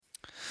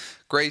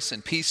Grace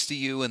and peace to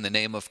you in the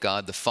name of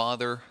God, the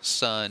Father,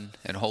 Son,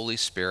 and Holy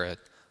Spirit.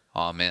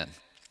 Amen.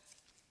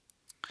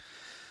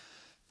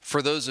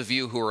 For those of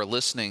you who are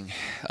listening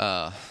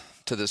to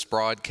this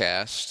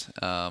broadcast,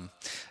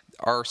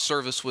 our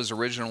service was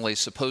originally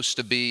supposed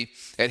to be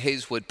at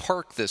Hayeswood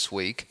Park this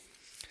week.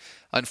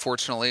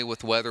 Unfortunately,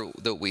 with weather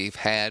that we've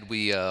had,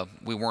 we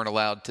weren't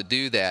allowed to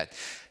do that.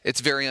 It's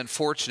very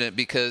unfortunate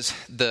because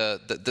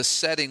the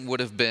setting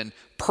would have been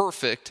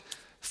perfect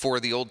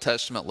for the Old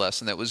Testament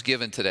lesson that was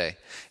given today.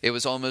 It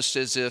was almost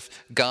as if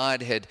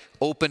God had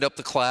opened up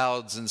the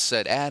clouds and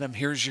said, Adam,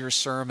 here's your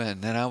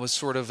sermon. And I was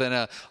sort of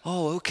in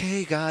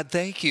okay, God,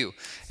 thank you.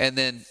 And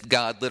then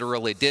God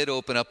literally did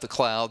open up the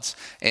clouds,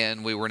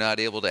 and we were not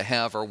able to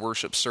have our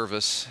worship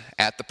service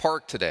at the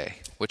park today,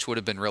 which would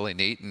have been really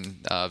neat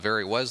and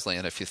very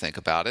Wesleyan if you think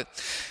about it.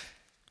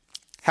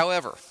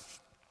 However,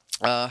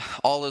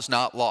 all is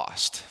not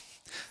lost.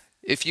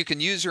 If you can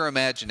use your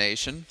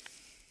imagination,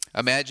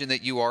 imagine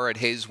that you are at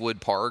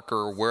Hayeswood Park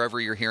or wherever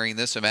you're hearing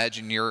this.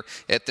 Imagine you're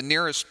at the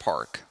nearest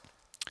park,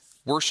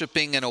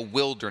 worshiping in a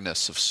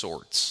wilderness of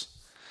sorts.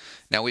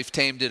 Now, we've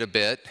tamed it a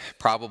bit.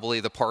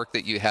 Probably the park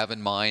that you have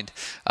in mind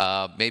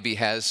maybe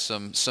has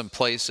some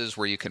places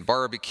where you can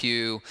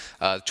barbecue.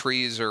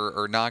 Trees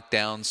are knocked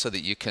down so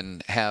that you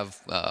can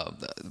have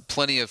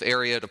plenty of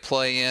area to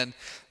play in.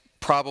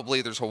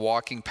 Probably there's a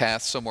walking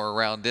path somewhere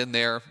around in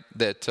there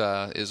that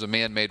is a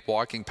man-made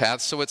walking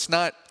path. So it's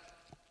not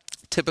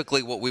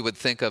typically what we would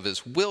think of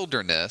as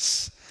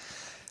wilderness,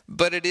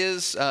 but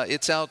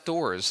it's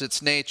outdoors,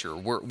 it's nature.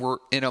 We're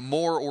in a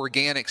more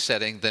organic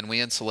setting than we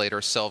insulate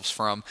ourselves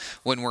from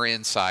when we're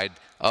inside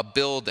a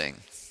building.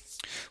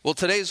 Well,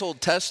 today's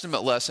Old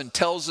Testament lesson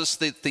tells us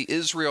that the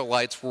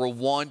Israelites were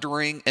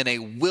wandering in a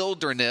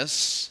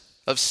wilderness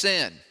of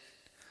sin.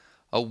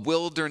 A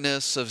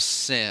wilderness of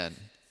sin.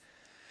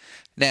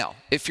 Now,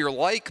 if you're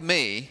like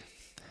me,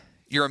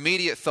 your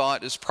immediate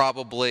thought is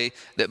probably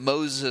that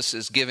Moses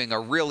is giving a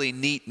really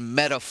neat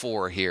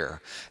metaphor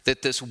here,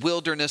 that this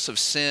wilderness of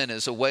sin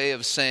is a way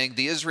of saying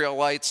the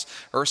Israelites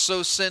are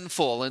so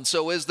sinful, and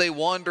so as they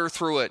wander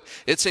through it,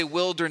 it's a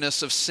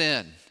wilderness of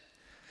sin.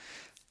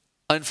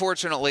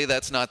 Unfortunately,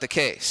 that's not the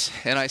case.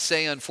 And I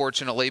say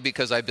unfortunately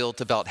because I built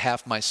about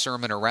half my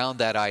sermon around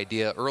that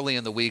idea early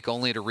in the week,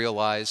 only to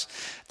realize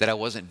that I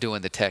wasn't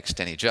doing the text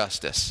any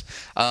justice.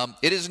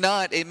 It is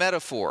not a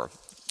metaphor.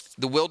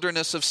 The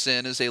wilderness of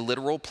sin is a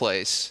literal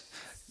place,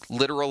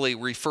 literally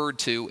referred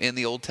to in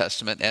the Old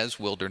Testament as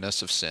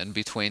wilderness of sin.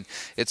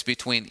 It's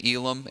between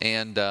Elim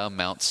and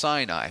Mount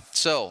Sinai.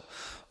 So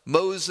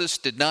Moses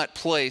did not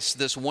place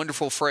this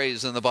wonderful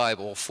phrase in the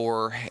Bible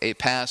for a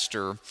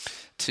pastor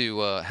to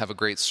have a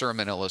great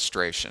sermon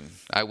illustration.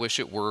 I wish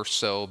it were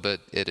so, but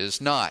it is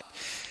not.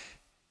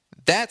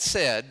 That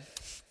said,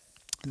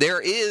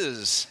 there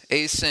is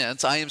a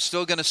sense, I am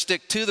still going to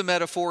stick to the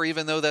metaphor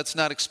even though that's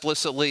not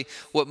explicitly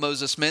what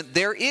Moses meant.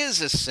 There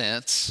is a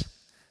sense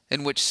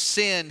in which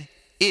sin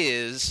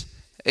is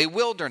a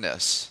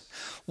wilderness.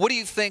 What do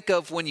you think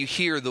of when you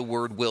hear the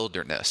word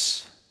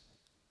wilderness?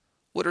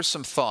 What are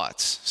some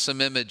thoughts, some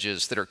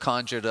images that are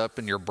conjured up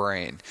in your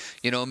brain?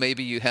 You know,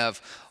 maybe you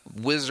have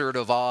Wizard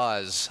of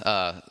Oz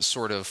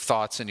sort of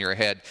thoughts in your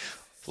head.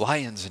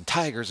 Lions and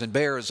tigers and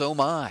bears, oh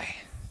my.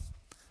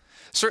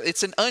 So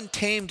it's an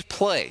untamed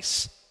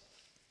place.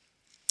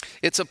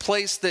 It's a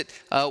place that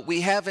we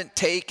haven't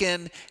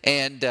taken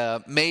and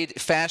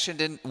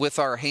fashioned with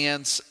our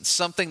hands,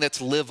 something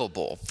that's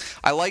livable.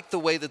 I like the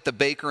way that the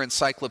Baker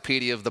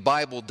Encyclopedia of the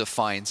Bible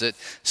defines it,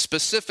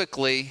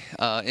 specifically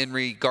in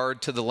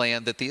regard to the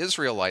land that the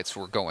Israelites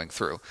were going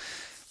through.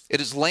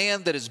 It is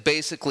land that is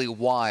basically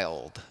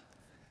wild,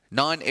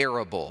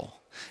 non-arable,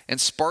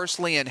 and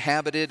sparsely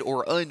inhabited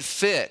or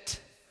unfit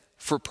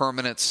for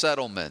permanent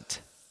settlement.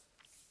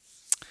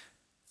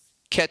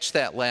 Catch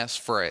that last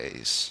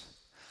phrase,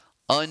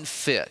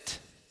 unfit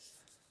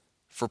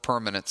for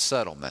permanent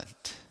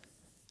settlement.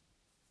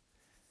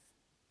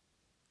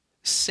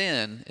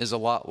 Sin is a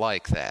lot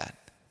like that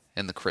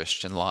in the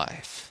Christian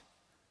life.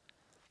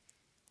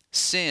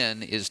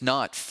 Sin is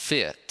not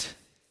fit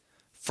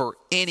for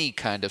any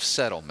kind of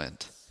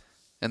settlement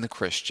in the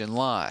Christian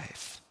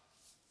life.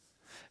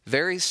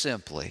 Very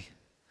simply,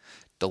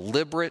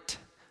 deliberate,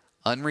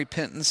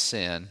 unrepentant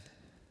sin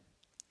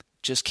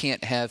just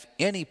can't have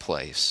any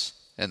place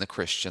in the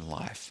Christian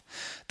life.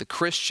 The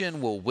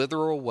Christian will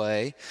wither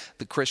away.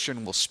 The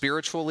Christian will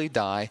spiritually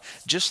die,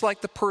 just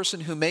like the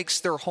person who makes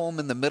their home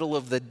in the middle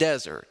of the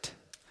desert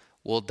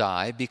will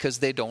die because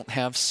they don't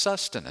have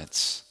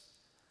sustenance.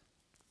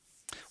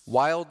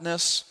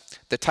 Wildness,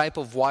 the type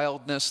of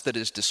wildness that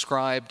is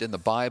described in the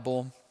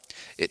Bible,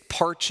 it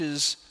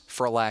parches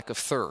for a lack of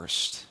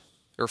thirst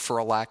or for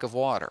a lack of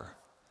water.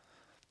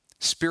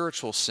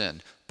 Spiritual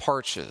sin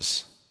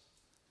parches.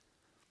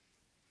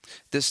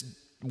 This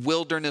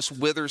wilderness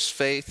withers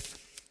faith.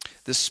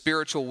 This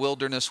spiritual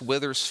wilderness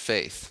withers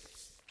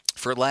faith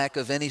for lack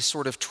of any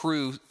sort of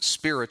true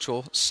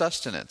spiritual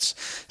sustenance.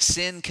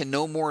 Sin can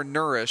no more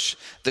nourish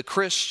the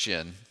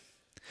Christian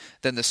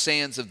than the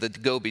sands of the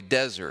Gobi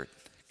Desert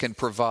can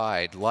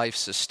provide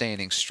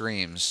life-sustaining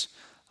streams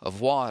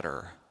of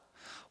water.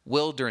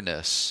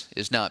 Wilderness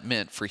is not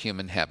meant for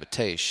human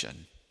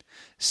habitation.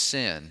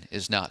 Sin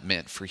is not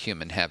meant for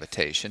human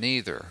habitation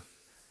either.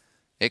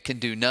 It can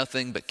do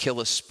nothing but kill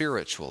us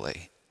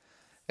spiritually.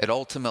 It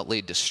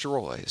ultimately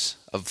destroys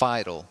a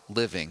vital,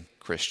 living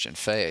Christian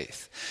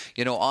faith.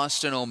 You know,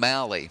 Austin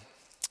O'Malley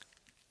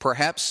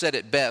perhaps said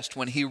it best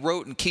when he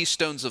wrote in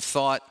Keystones of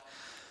Thought,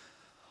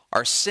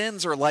 "Our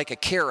sins are like a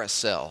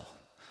carousel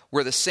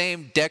where the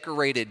same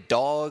decorated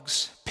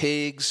dogs,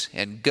 pigs,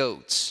 and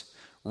goats,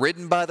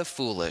 ridden by the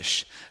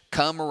foolish,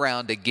 come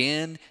around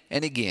again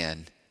and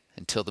again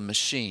until the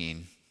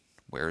machine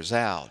wears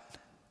out."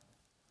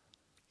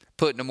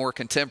 Put in a more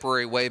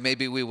contemporary way,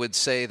 maybe we would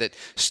say that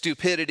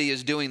stupidity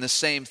is doing the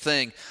same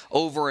thing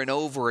over and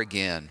over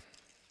again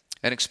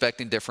and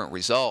expecting different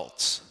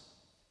results.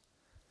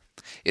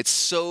 It's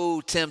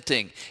so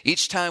tempting.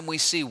 Each time we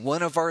see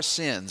one of our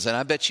sins, and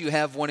I bet you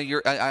have one of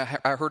your,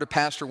 I heard a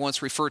pastor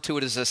once refer to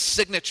it as a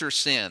signature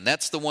sin.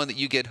 That's the one that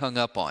you get hung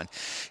up on.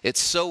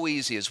 It's so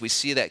easy as we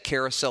see that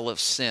carousel of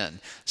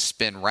sin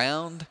spin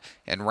round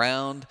and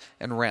round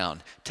and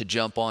round to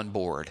jump on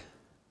board.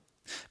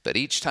 But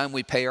each time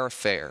we pay our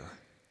fare,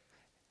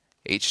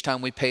 each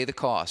time we pay the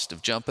cost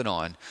of jumping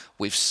on,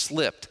 we've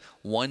slipped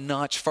one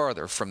notch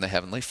farther from the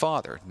Heavenly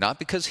Father. Not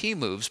because He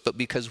moves, but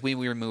because we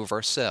remove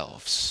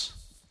ourselves.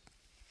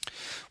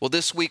 Well,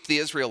 this week the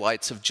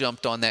Israelites have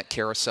jumped on that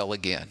carousel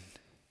again.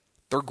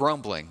 They're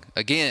grumbling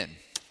again.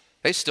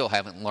 They still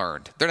haven't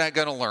learned. They're not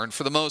going to learn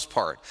for the most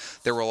part.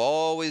 There will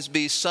always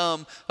be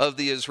some of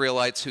the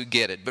Israelites who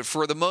get it. But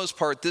for the most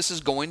part, this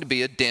is going to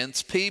be a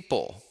dense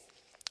people.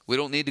 We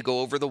don't need to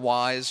go over the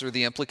whys or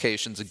the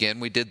implications again.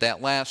 We did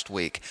that last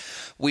week.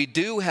 We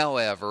do,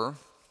 however,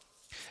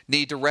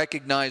 need to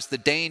recognize the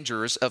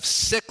dangers of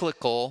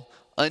cyclical,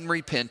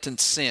 unrepentant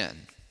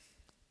sin.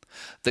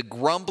 The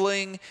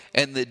grumbling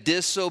and the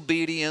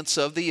disobedience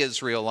of the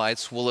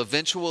Israelites will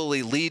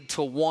eventually lead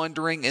to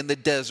wandering in the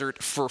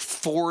desert for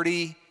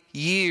 40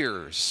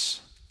 years.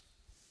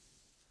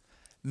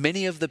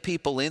 Many of the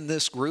people in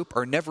this group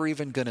are never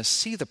even going to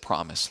see the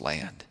promised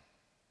land.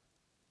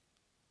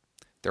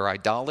 Their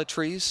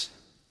idolatries,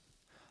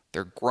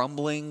 their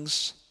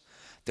grumblings,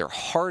 their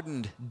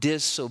hardened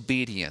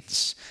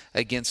disobedience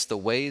against the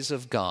ways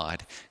of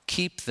God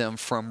keep them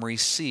from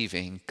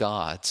receiving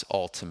God's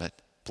ultimate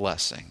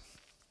blessing.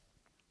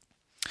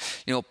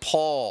 You know,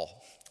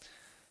 Paul,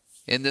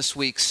 in this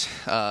week's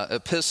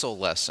epistle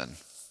lesson,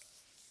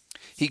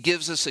 he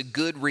gives us a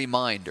good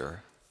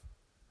reminder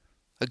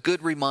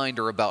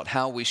about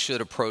how we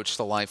should approach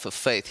the life of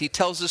faith. He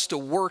tells us to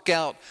work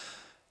out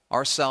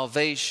our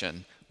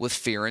salvation with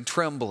fear and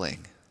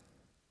trembling.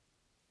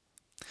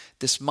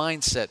 This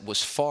mindset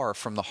was far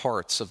from the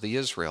hearts of the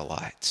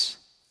Israelites.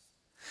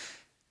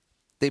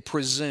 They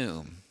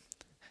presume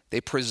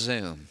that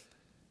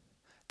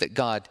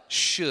God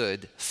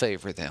should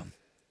favor them.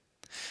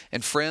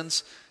 And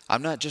friends,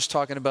 I'm not just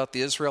talking about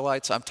the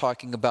Israelites, I'm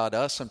talking about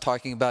us, I'm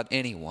talking about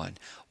anyone.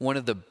 One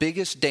of the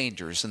biggest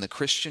dangers in the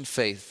Christian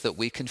faith that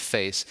we can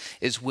face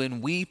is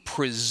when we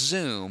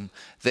presume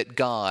that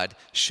God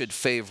should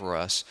favor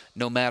us,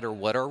 no matter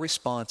what our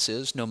response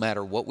is, no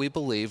matter what we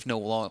believe,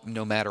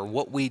 no matter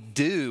what we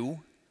do,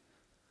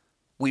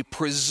 we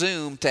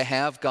presume to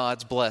have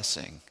God's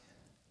blessing.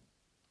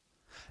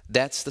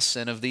 That's the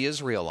sin of the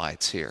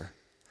Israelites here.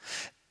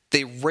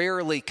 They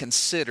rarely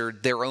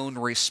considered their own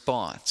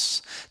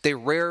response. They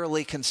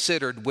rarely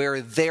considered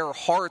where their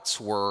hearts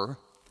were.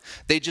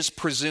 They just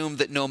presumed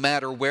that no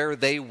matter where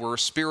they were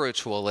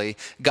spiritually,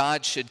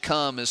 God should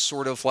come as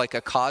sort of like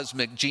a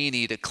cosmic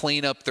genie to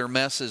clean up their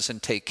messes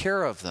and take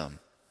care of them.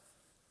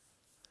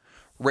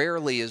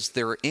 Rarely is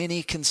there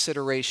any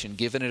consideration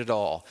given at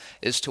all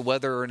as to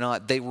whether or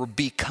not they were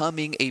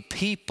becoming a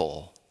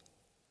people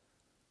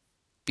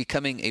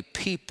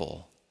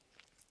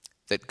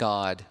that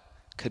God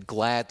could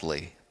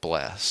gladly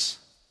bless.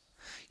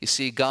 You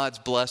see, God's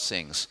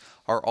blessings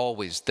are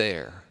always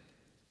there.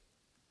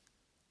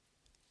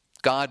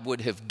 God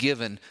would have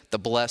given the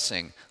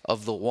blessing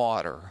of the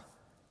water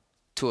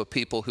to a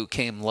people who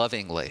came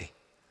lovingly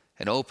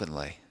and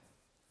openly.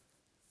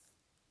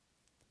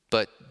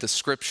 But the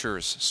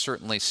scriptures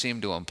certainly seem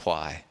to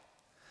imply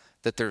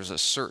that there's a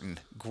certain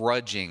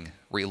grudging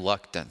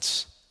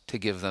reluctance to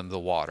give them the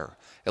water,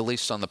 at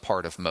least on the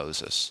part of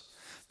Moses,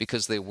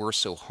 because they were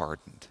so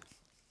hardened.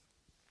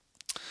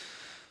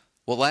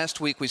 Well, last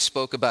week we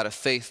spoke about a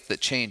faith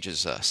that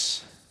changes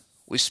us.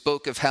 We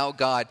spoke of how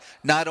God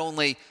not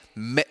only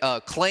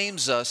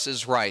claims us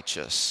as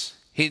righteous,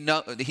 He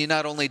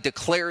not only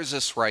declares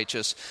us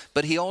righteous,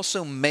 but He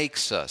also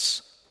makes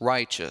us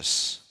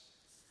righteous.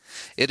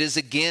 It is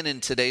again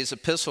in today's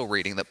epistle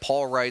reading that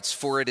Paul writes,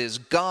 "For it is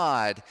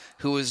God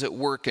who is at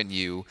work in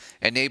you,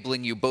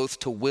 enabling you both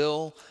to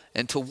will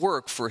and to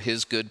work for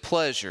His good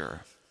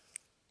pleasure."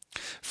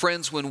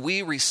 Friends, when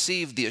we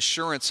receive the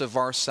assurance of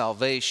our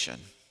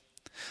salvation,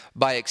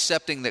 by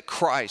accepting that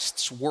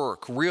Christ's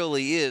work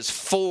really is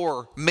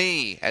for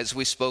me, as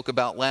we spoke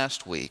about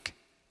last week,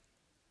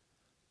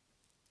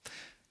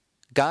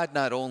 God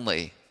not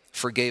only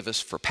forgave us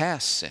for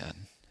past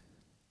sin,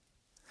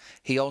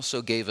 He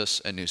also gave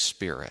us a new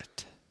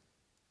spirit.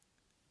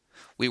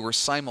 We were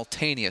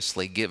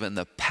simultaneously given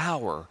the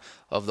power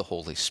of the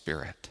Holy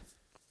Spirit.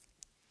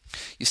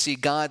 You see,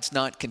 God's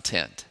not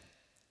content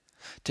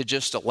to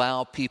just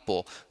allow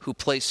people who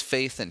place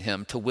faith in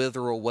him to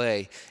wither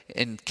away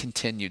in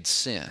continued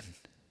sin.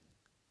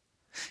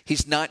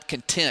 He's not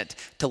content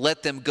to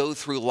let them go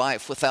through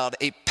life without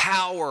a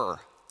power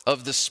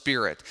of the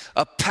Spirit,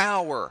 a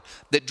power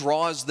that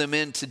draws them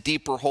into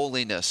deeper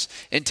holiness,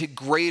 into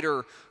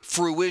greater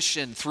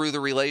fruition through the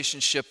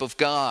relationship of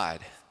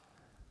God.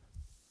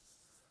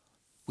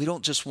 We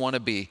don't just want to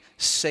be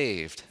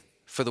saved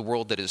for the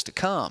world that is to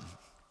come.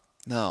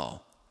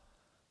 No.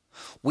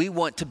 We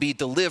want to be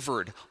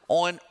delivered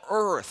on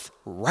earth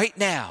right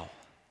now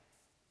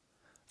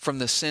from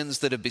the sins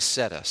that have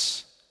beset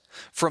us,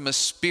 from a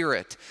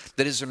spirit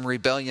that is in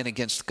rebellion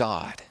against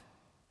God.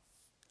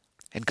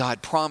 And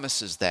God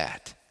promises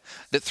that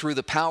through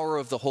the power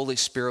of the Holy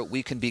Spirit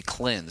we can be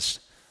cleansed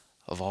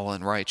of all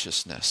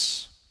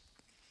unrighteousness.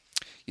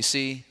 You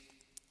see,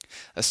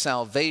 a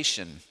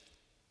salvation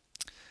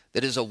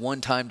that is a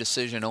one-time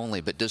decision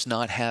only but does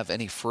not have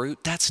any fruit,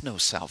 that's no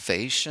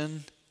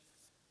salvation.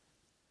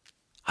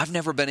 I've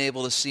never been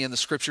able to see in the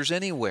Scriptures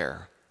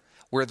anywhere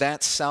where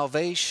that's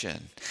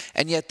salvation.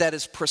 And yet that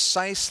is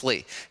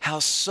precisely how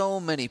so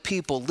many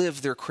people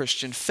live their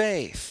Christian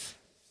faith.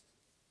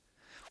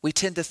 We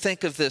tend to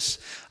think of this,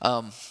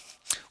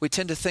 we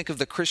tend to think of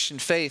the Christian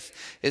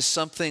faith as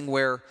something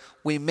where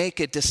we make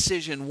a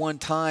decision one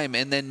time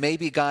and then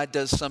maybe God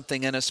does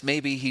something in us,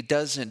 maybe he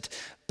doesn't.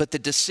 But the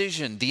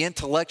decision, the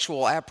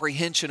intellectual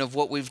apprehension of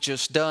what we've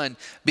just done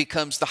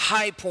becomes the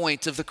high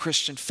point of the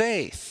Christian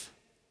faith.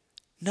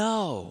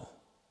 No,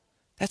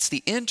 that's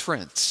the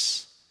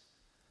entrance.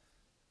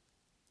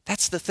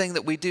 That's the thing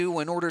that we do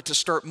in order to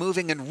start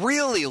moving and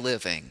really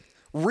living,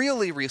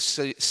 really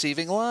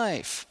receiving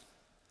life.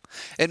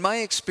 In my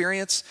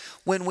experience,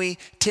 when we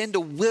tend to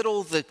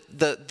whittle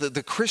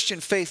the Christian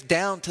faith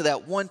down to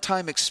that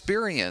one-time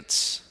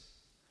experience,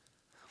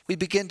 we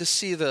begin to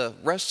see the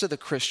rest of the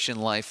Christian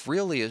life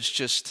really as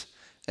just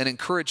an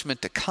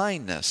encouragement to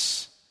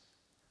kindness.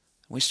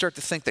 We start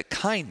to think that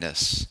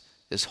kindness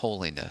is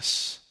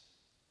holiness.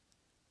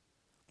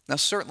 Now,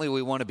 certainly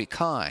we want to be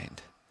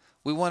kind.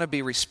 We want to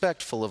be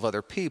respectful of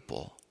other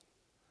people.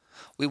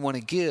 We want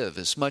to give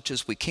as much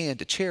as we can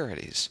to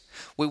charities.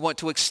 We want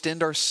to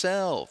extend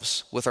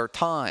ourselves with our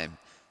time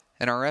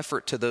and our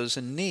effort to those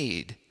in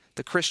need.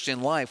 The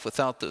Christian life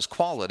without those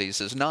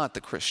qualities is not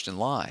the Christian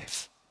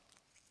life.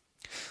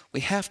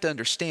 We have to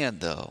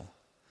understand, though,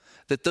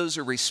 that those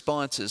are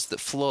responses that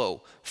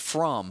flow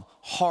from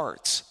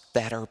hearts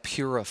that are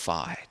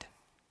purified.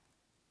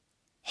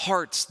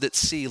 Hearts that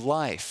see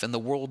life and the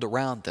world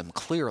around them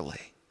clearly.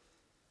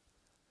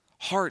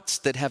 Hearts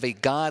that have a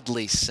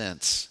godly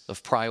sense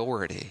of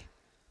priority.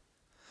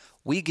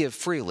 We give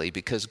freely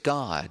because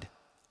God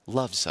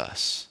loves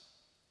us.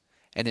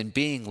 And in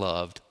being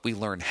loved, we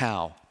learn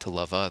how to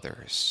love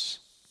others.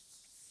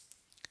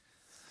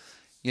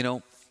 You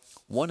know,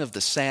 one of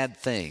the sad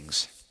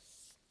things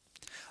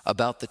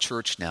about the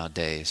church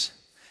nowadays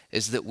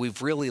is that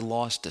we've really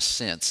lost a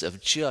sense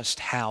of just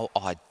how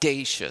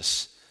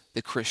audacious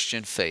the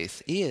Christian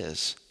faith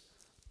is.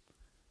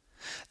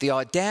 The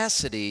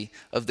audacity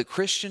of the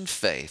Christian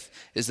faith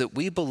is that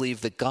we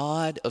believe the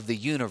God of the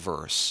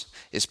universe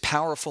is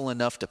powerful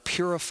enough to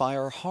purify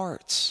our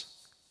hearts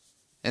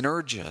and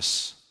urge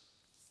us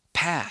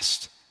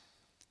past,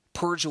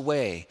 purge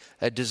away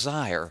a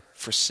desire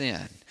for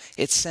sin.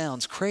 It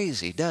sounds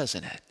crazy,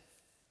 doesn't it?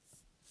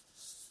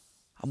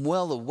 I'm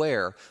well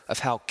aware of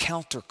how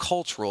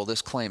countercultural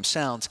this claim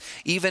sounds,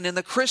 even in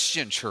the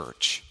Christian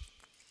church.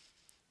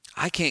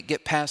 I can't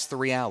get past the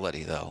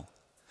reality, though.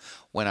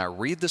 When I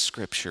read the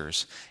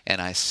Scriptures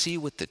and I see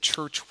what the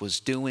church was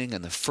doing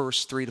in the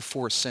first 3 to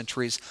 4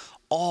 centuries,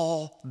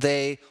 all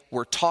they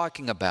were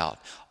talking about,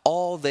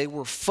 all they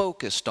were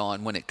focused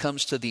on when it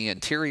comes to the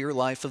interior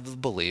life of the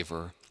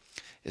believer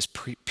is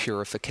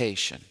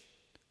purification.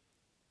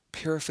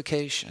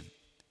 Purification.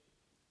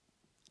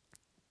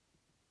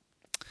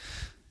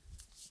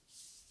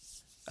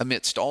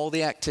 Amidst all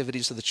the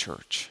activities of the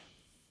church,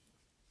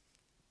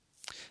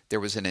 there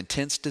was an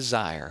intense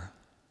desire,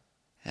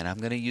 and I'm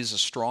going to use a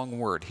strong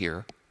word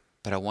here,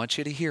 but I want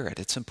you to hear it.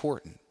 It's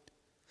important.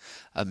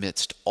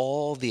 Amidst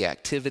all the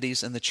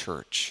activities in the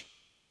church,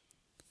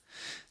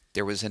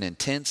 there was an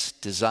intense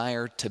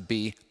desire to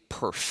be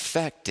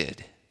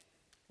perfected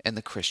in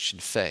the Christian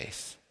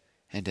faith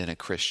and in a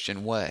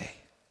Christian way.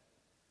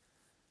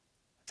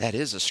 That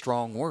is a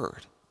strong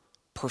word.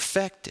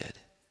 Perfected.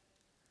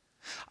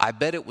 I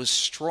bet it was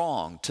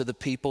strong to the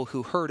people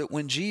who heard it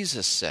when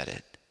Jesus said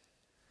it.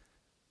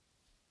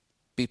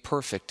 Be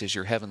perfect as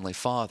your heavenly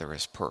Father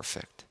is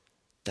perfect.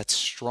 That's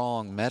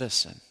strong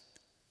medicine.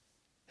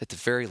 At the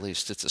very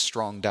least, it's a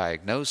strong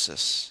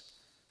diagnosis.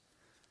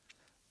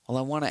 Well,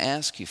 I want to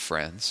ask you,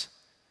 friends,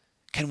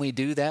 can we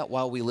do that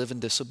while we live in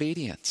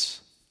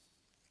disobedience?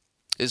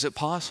 Is it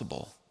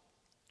possible?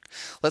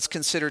 Let's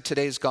consider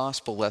today's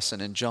gospel lesson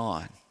in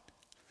John.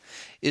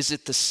 Is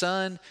it the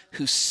son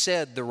who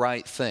said the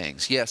right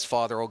things? Yes,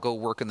 Father, I'll go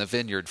work in the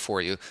vineyard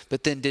for you,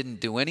 but then didn't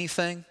do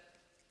anything?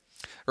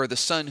 Or the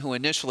son who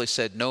initially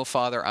said, no,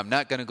 Father, I'm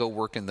not going to go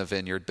work in the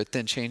vineyard, but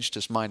then changed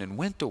his mind and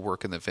went to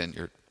work in the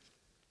vineyard?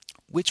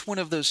 Which one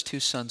of those two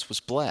sons was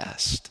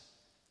blessed?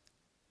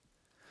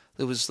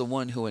 It was the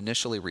one who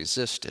initially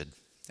resisted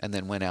and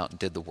then went out and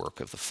did the work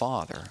of the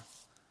Father.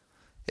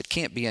 It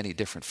can't be any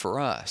different for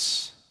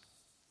us.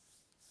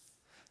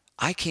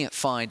 I can't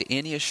find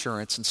any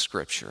assurance in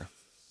Scripture,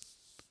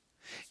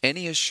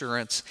 any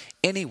assurance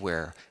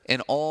anywhere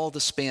in all the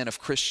span of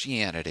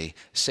Christianity,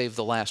 save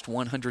the last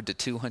 100 to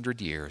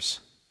 200 years,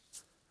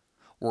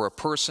 where a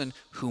person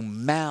who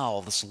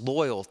mouths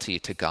loyalty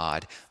to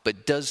God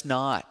but does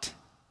not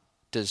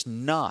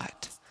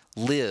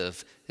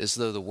live as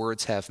though the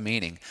words have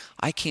meaning.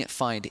 I can't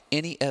find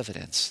any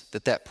evidence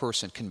that that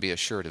person can be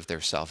assured of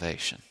their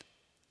salvation.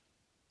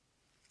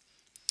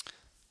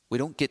 We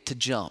don't get to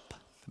jump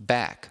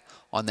back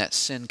on that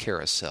sin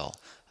carousel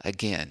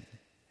again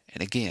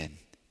and again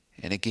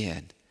and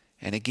again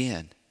and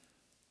again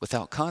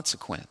without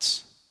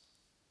consequence.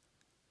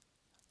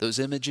 Those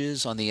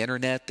images on the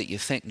internet that you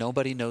think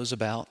nobody knows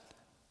about,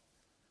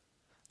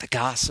 the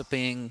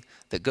gossiping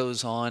that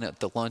goes on at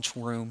the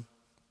lunchroom,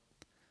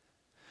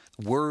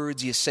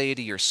 words you say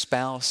to your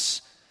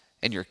spouse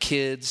and your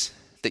kids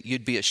that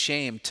you'd be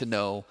ashamed to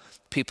know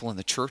people in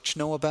the church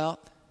know about.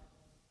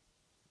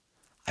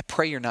 I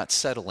pray you're not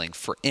settling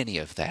for any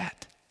of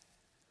that.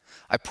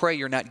 I pray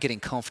you're not getting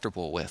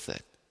comfortable with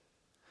it.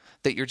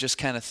 That you're just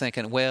kind of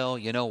thinking, well,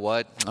 you know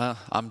what?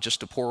 I'm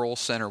just a poor old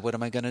sinner. What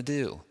am I going to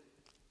do?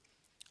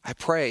 I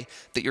pray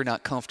that you're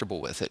not comfortable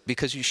with it,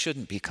 because you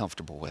shouldn't be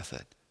comfortable with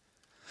it.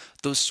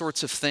 Those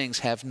sorts of things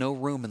have no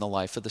room in the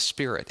life of the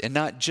Spirit. And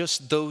not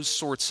just those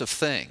sorts of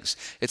things.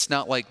 It's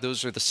not like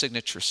those are the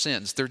signature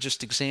sins. They're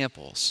just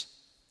examples.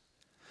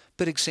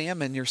 But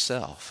examine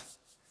yourself.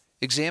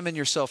 Examine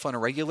yourself on a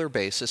regular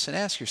basis and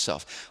ask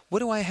yourself, what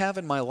do I have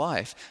in my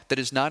life that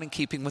is not in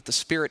keeping with the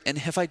Spirit, and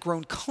have I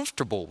grown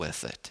comfortable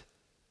with it?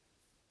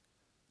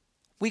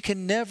 We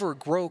can never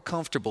grow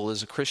comfortable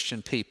as a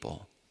Christian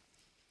people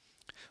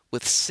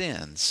with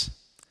sins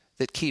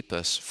that keep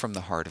us from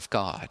the heart of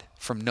God,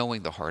 from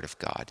knowing the heart of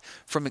God,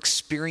 from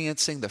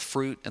experiencing the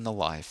fruit and the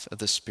life of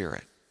the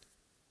Spirit.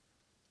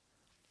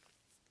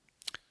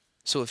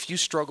 So if you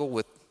struggle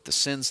with the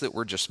sins that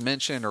were just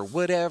mentioned, or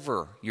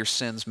whatever your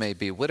sins may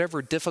be,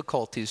 whatever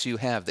difficulties you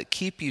have that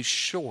keep you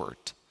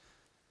short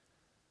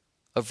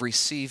of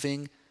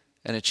receiving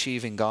and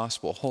achieving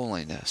gospel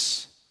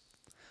holiness,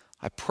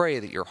 I pray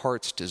that your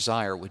heart's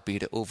desire would be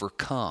to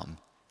overcome,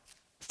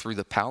 through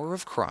the power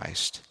of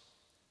Christ,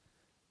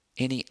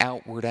 any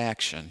outward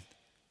action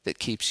that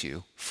keeps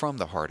you from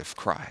the heart of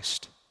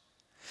Christ.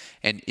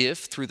 And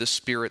if through the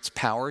Spirit's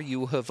power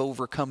you have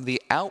overcome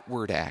the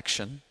outward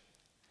action,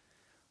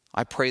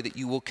 I pray that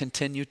you will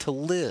continue to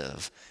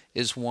live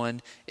as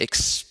one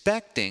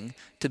expecting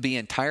to be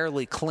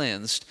entirely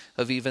cleansed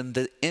of even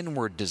the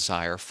inward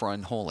desire for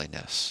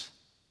unholiness.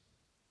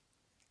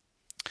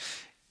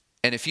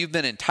 And if you've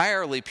been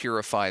entirely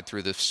purified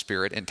through the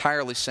Spirit,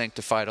 entirely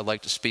sanctified, I'd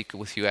like to speak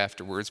with you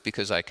afterwards,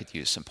 because I could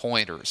use some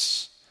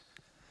pointers.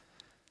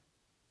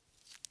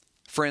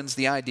 Friends,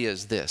 the idea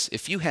is this: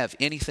 if you have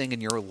anything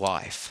in your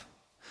life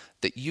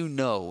that you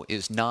know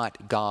is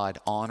not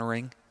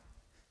God-honoring,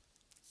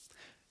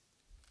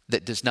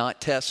 that does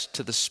not test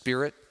to the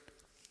Spirit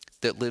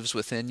that lives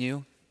within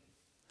you,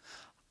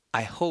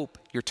 I hope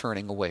you're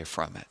turning away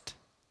from it.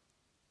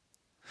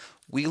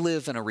 We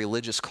live in a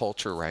religious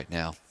culture right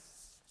now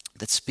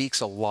that speaks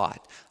a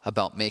lot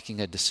about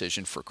making a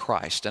decision for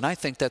Christ, and I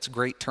think that's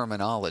great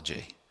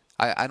terminology.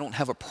 I don't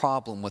have a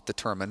problem with the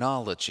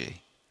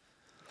terminology.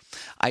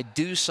 I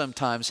do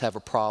sometimes have a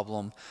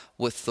problem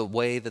with the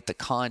way that the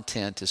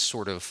content is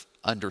sort of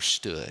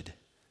understood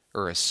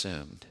or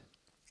assumed.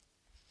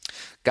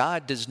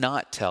 God does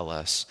not tell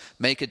us,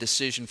 make a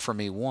decision for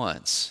me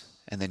once,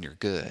 and then you're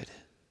good.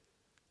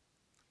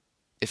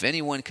 If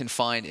anyone can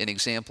find an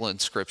example in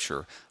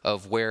Scripture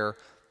of where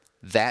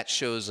that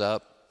shows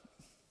up,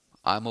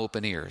 I'm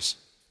open ears.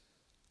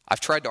 I've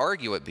tried to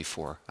argue it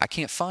before. I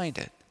can't find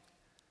it.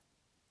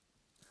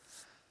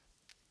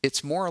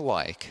 It's more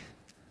like,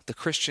 the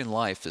Christian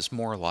life is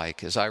more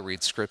like, as I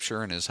read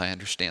Scripture and as I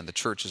understand the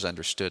church has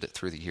understood it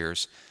through the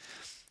years,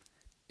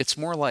 it's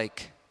more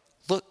like,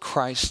 look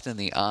Christ in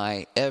the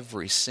eye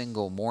every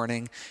single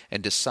morning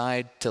and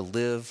decide to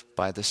live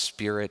by the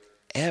Spirit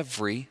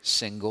every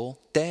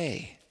single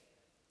day.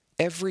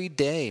 Every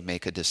day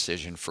make a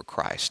decision for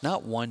Christ,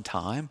 not one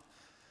time.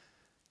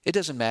 It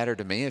doesn't matter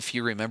to me if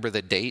you remember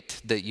the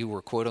date that you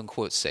were quote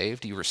unquote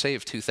saved. You were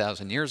saved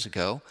 2,000 years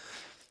ago.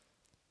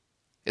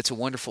 It's a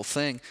wonderful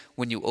thing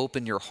when you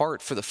open your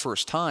heart for the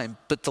first time,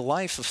 but the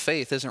life of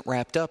faith isn't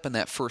wrapped up in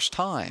that first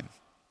time.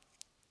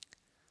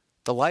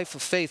 The life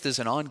of faith is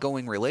an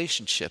ongoing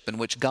relationship in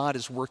which God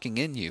is working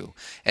in you,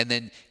 and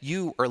then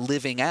you are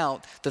living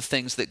out the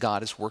things that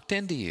God has worked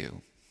into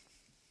you.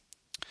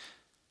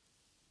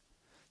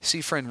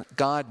 See, friend,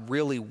 God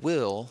really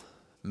will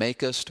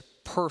make us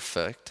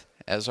perfect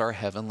as our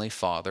Heavenly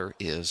Father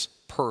is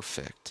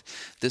perfect.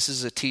 This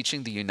is a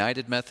teaching the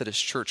United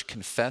Methodist Church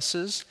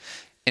confesses.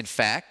 In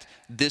fact,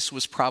 this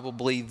was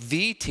probably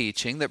the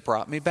teaching that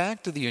brought me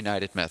back to the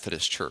United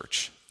Methodist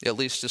Church, at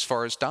least as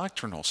far as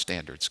doctrinal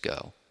standards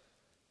go.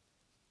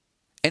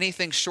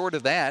 Anything short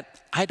of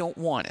that, I don't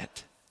want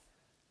it.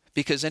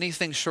 Because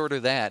anything short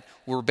of that,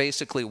 we're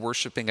basically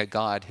worshiping a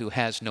God who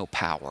has no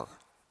power,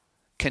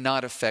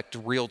 cannot affect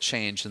real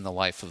change in the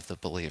life of the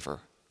believer.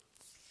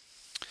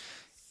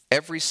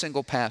 Every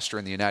single pastor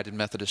in the United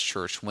Methodist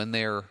Church, when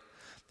they're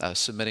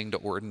submitting to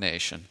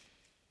ordination,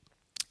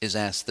 is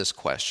asked this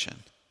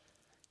question: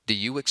 do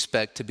you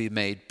expect to be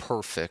made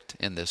perfect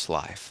in this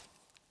life?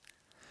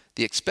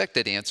 The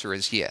expected answer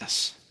is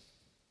yes.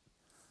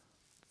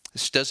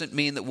 This doesn't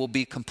mean that we'll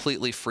be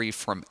completely free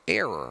from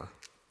error.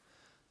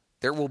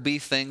 There will be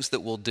things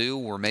that we'll do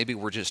where maybe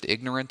we're just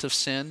ignorant of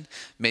sin.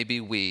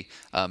 Maybe we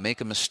make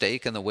a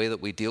mistake in the way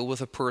that we deal with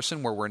a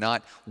person, where we're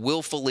not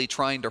willfully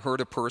trying to hurt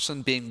a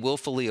person, being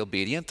willfully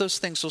obedient. Those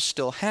things will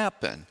still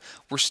happen.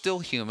 We're still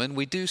human.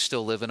 We do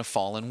still live in a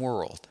fallen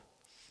world.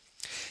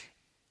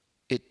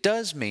 It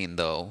does mean,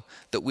 though,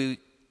 that we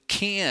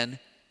can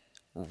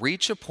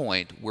reach a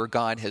point where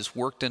God has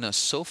worked in us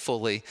so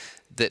fully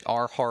that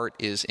our heart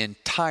is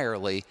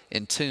entirely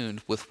in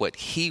tune with what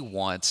He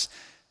wants.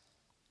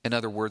 In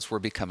other words, we're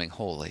becoming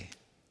holy.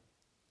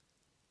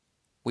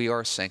 We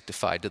are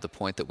sanctified to the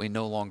point that we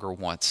no longer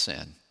want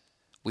sin.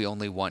 We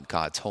only want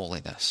God's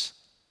holiness.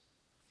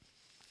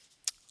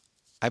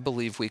 I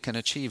believe we can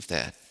achieve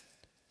that.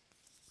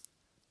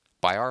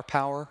 By our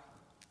power?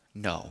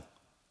 No.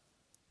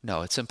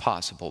 No, it's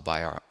impossible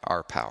by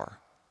our power.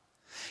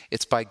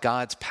 It's by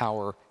God's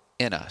power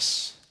in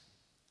us.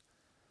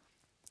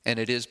 And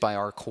it is by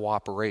our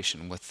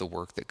cooperation with the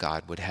work that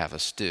God would have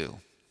us do.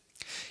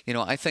 You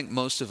know, I think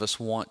most of us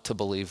want to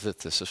believe that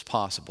this is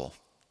possible.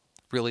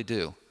 Really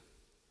do.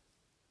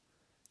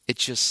 It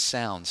just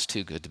sounds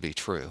too good to be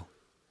true.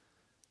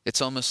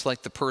 It's almost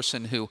like the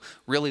person who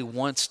really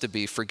wants to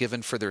be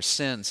forgiven for their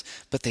sins,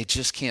 but they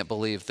just can't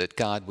believe that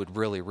God would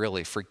really,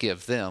 really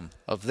forgive them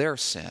of their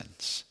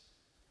sins.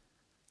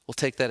 We'll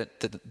take that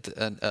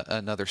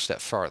another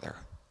step farther.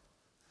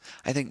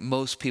 I think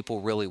most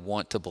people really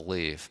want to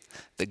believe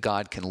that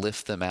God can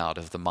lift them out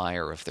of the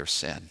mire of their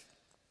sin.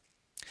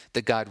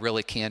 That God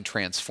really can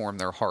transform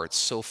their hearts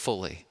so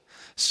fully,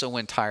 so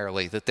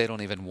entirely, that they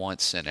don't even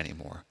want sin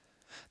anymore.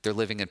 They're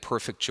living in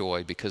perfect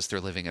joy because they're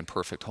living in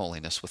perfect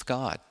holiness with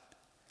God.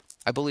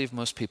 I believe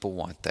most people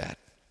want that.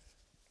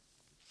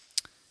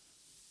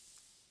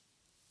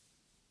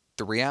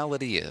 The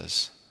reality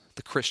is,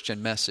 the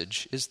Christian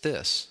message is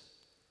this: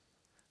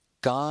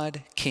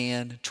 God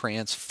can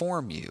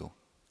transform you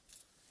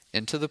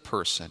into the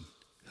person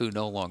who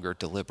no longer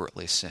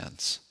deliberately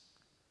sins.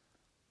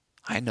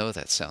 I know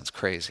that sounds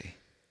crazy,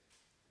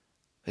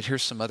 but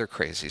here's some other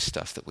crazy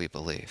stuff that we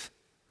believe.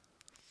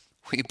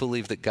 We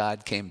believe that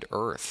God came to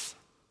earth.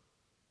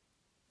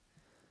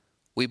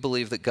 We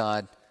believe that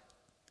God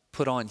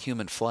put on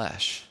human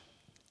flesh.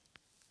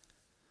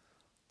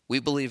 We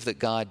believe that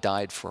God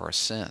died for our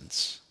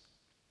sins.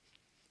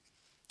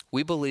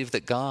 We believe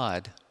that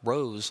God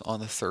rose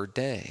on the third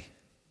day.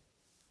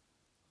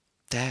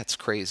 That's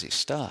crazy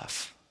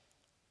stuff.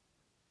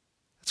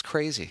 That's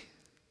crazy.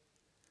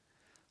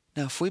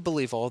 Now, if we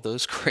believe all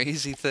those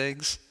crazy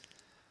things,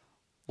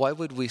 why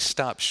would we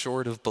stop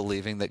short of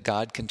believing that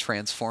God can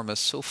transform us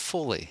so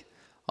fully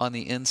on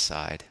the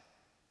inside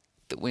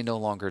that we no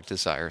longer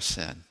desire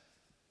sin?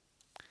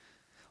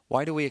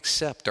 Why do we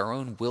accept our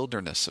own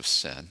wilderness of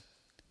sin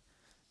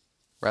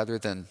rather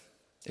than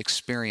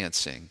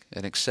experiencing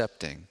and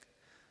accepting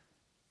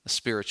a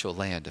spiritual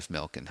land of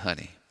milk and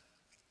honey?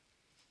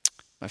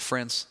 My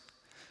friends,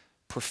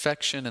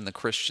 perfection in the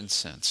Christian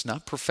sense,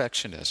 not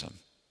perfectionism,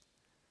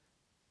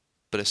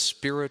 but a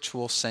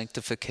spiritual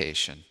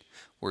sanctification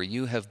where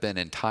you have been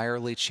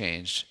entirely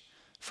changed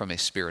from a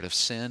spirit of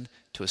sin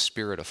to a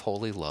spirit of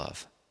holy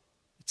love.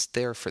 It's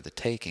there for the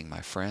taking,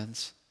 my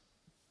friends.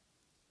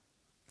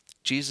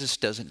 Jesus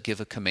doesn't give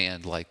a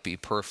command like be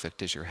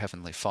perfect as your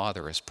heavenly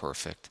Father is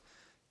perfect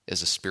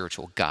as a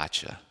spiritual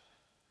gotcha.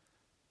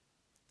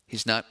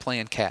 He's not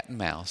playing cat and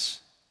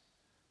mouse.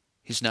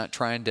 He's not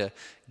trying to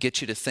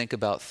get you to think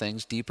about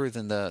things deeper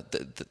than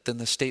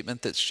the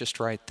statement that's just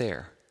right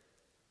there.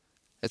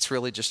 It's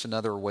really just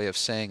another way of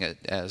saying it,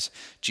 as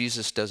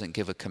Jesus doesn't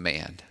give a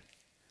command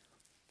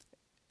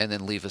and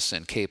then leave us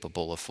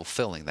incapable of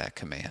fulfilling that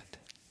command.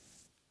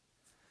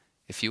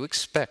 If you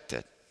expect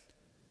it,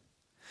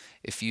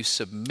 if you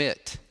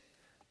submit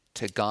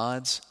to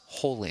God's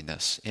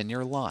holiness in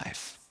your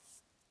life,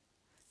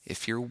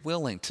 if you're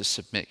willing to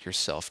submit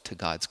yourself to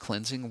God's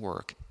cleansing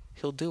work,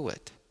 He'll do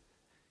it.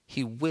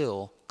 He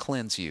will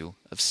cleanse you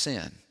of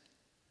sin.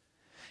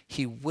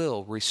 He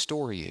will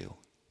restore you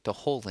to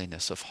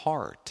holiness of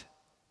heart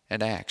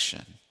and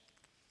action.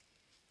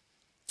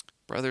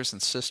 Brothers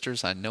and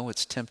sisters, I know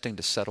it's tempting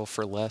to settle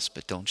for less,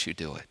 but don't you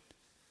do it.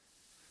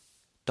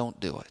 Don't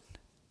do it.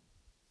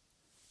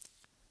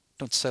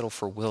 Don't settle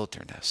for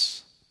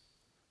wilderness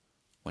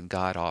when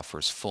God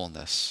offers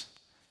fullness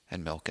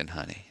and milk and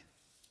honey.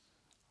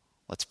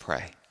 Let's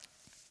pray.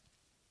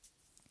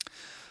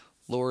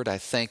 Lord, I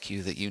thank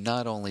you that you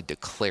not only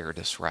declared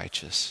us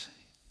righteous,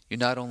 you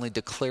not only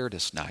declared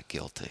us not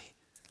guilty,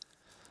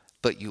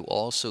 but you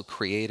also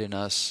create in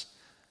us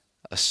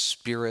a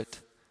spirit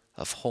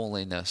of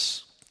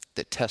holiness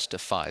that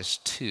testifies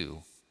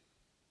to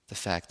the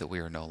fact that we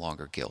are no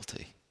longer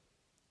guilty.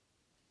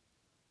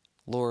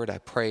 Lord, I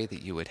pray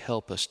that you would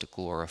help us to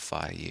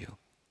glorify you.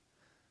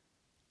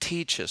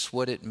 Teach us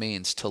what it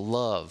means to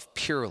love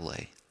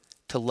purely,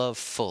 to love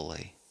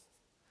fully,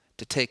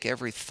 to take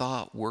every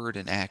thought, word,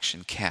 and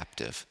action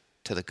captive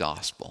to the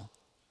gospel.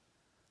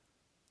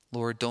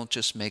 Lord, don't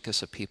just make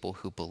us a people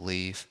who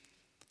believe.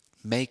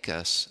 Make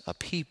us a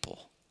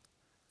people.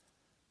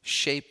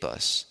 Shape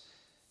us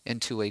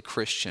into a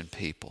Christian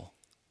people.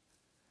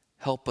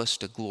 Help us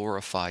to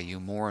glorify you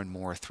more and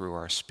more through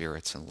our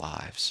spirits and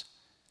lives.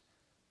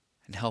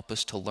 And help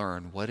us to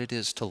learn what it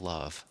is to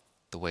love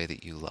the way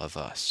that you love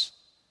us.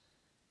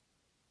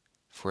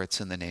 For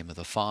it's in the name of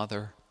the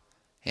Father,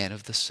 and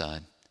of the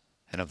Son,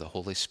 and of the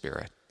Holy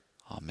Spirit.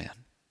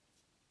 Amen.